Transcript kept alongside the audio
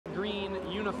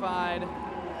Unified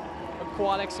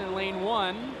Aquatics in lane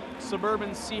 1,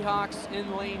 Suburban Seahawks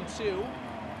in lane 2,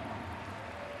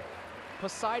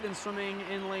 Poseidon Swimming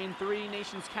in lane 3,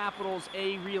 Nation's Capitals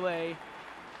A Relay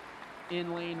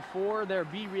in lane 4. Their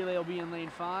B Relay will be in lane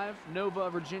 5, Nova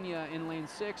Virginia in lane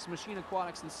 6, Machine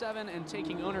Aquatics in 7, and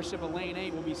taking ownership of lane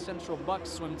 8 will be Central Bucks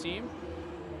Swim Team.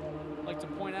 I'd like to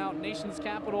point out Nation's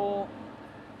Capital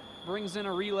brings in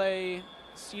a relay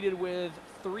seated with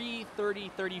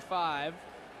 3:30.35,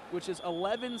 which is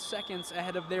 11 seconds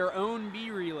ahead of their own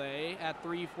B relay at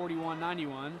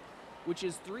 3:41.91, which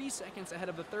is 3 seconds ahead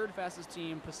of the third fastest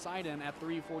team, Poseidon, at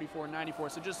 3:44.94.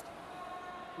 So just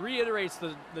reiterates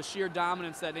the sheer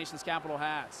dominance that Nation's Capital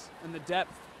has and the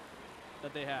depth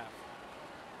that they have.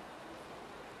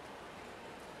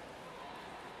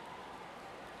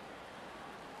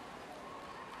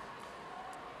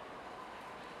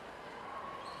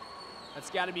 That's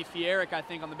got to be Fieric, I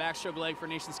think, on the backstroke leg for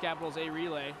Nation's Capital's A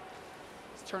Relay.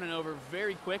 He's turning over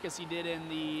very quick, as he did in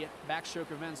the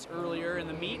backstroke events earlier in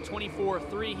the meet.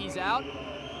 24.3, he's out.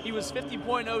 He was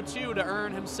 50.02 to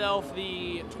earn himself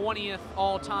the 20th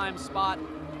all-time spot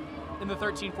in the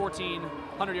 13-14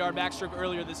 100-yard backstroke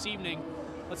earlier this evening.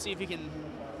 Let's see if he can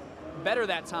better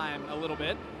that time a little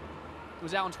bit. He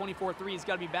was out in 24.3. He's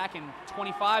got to be back in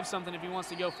 25-something if he wants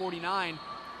to go 49.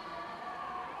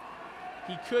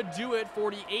 He could do it.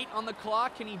 48 on the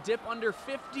clock. Can he dip under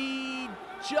 50?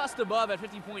 Just above at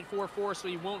 50.44, so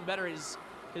he won't better his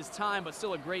time, but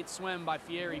still a great swim by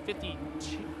Fieri.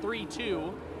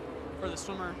 53.2 for the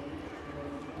swimmer.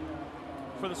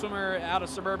 For the swimmer out of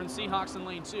Suburban Seahawks in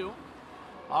lane 2.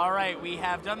 All right, we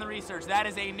have done the research. That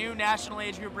is a new national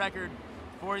age group record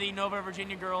for the Nova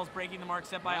Virginia girls, breaking the mark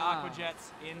set by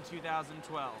Aquajets in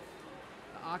 2012.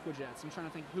 Aquajets. I'm trying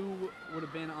to think who would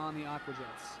have been on the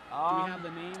Aquajets. Do we have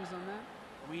the names on that?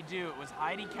 We do. It was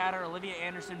Heidi Catter, Olivia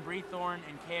Anderson, Bree Thorne,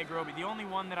 and Kea Groby. The only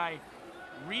one that I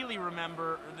really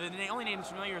remember, the only name that's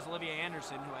familiar is Olivia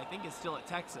Anderson, who I think is still at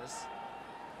Texas.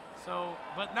 So,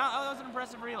 but no, that was an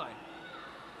impressive relay.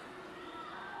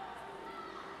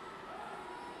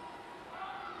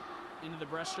 Into the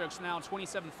breaststrokes now,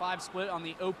 27.5 split on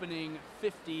the opening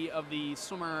 50 of the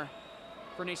swimmer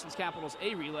for Nation's Capital's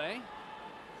A Relay.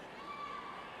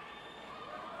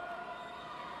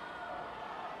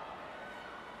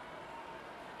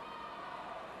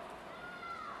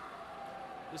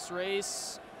 This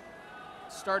race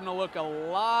starting to look a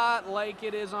lot like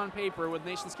it is on paper, with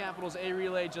Nation's Capital's A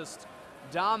Relay just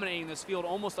dominating this field,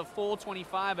 almost a full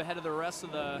 25 ahead of the rest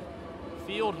of the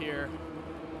field here.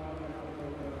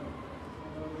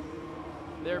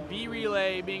 Their B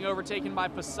Relay being overtaken by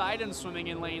Poseidon Swimming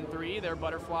in lane 3, their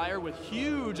butterflyer with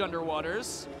huge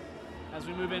underwaters as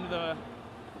we move into the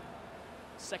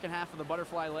second half of the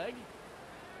butterfly leg.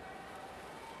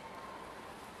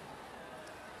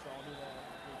 So I'll do that.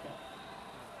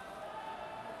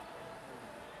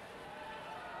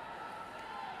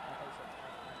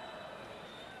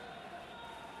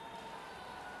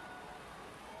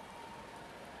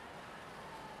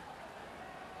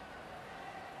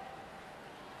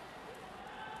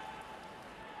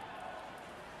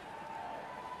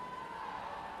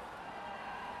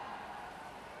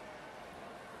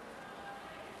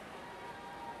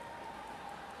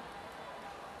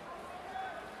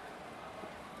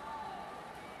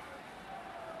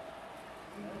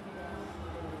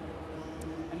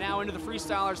 Now into the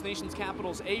freestylers. Nation's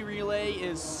Capital's A Relay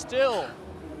is still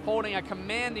holding a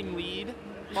commanding lead,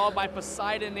 followed by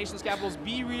Poseidon. Nation's Capital's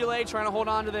B Relay trying to hold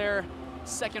on to their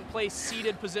second place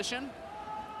seeded position.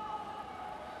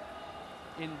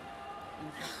 In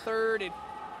third, it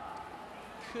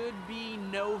could be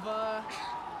Nova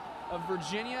of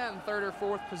Virginia in third or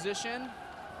fourth position.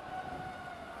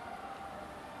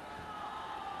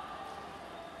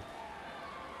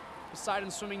 Poseidon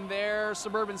swimming there.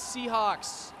 Suburban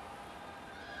Seahawks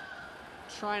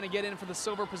trying to get in for the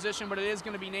silver position, but it is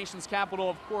going to be Nation's Capital,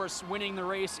 of course, winning the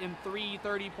race in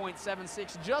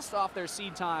 3:30.76, just off their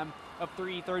seed time of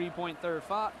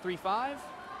 3:30.35.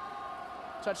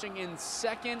 Touching in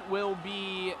second will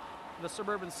be the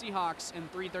Suburban Seahawks in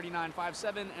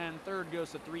 3:39.57, and third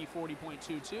goes to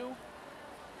 3:40.22.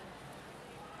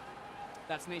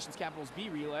 That's Nation's Capital's B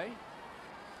Relay.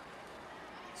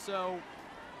 So,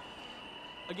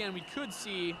 again, we could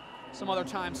see some other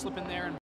time slip in there and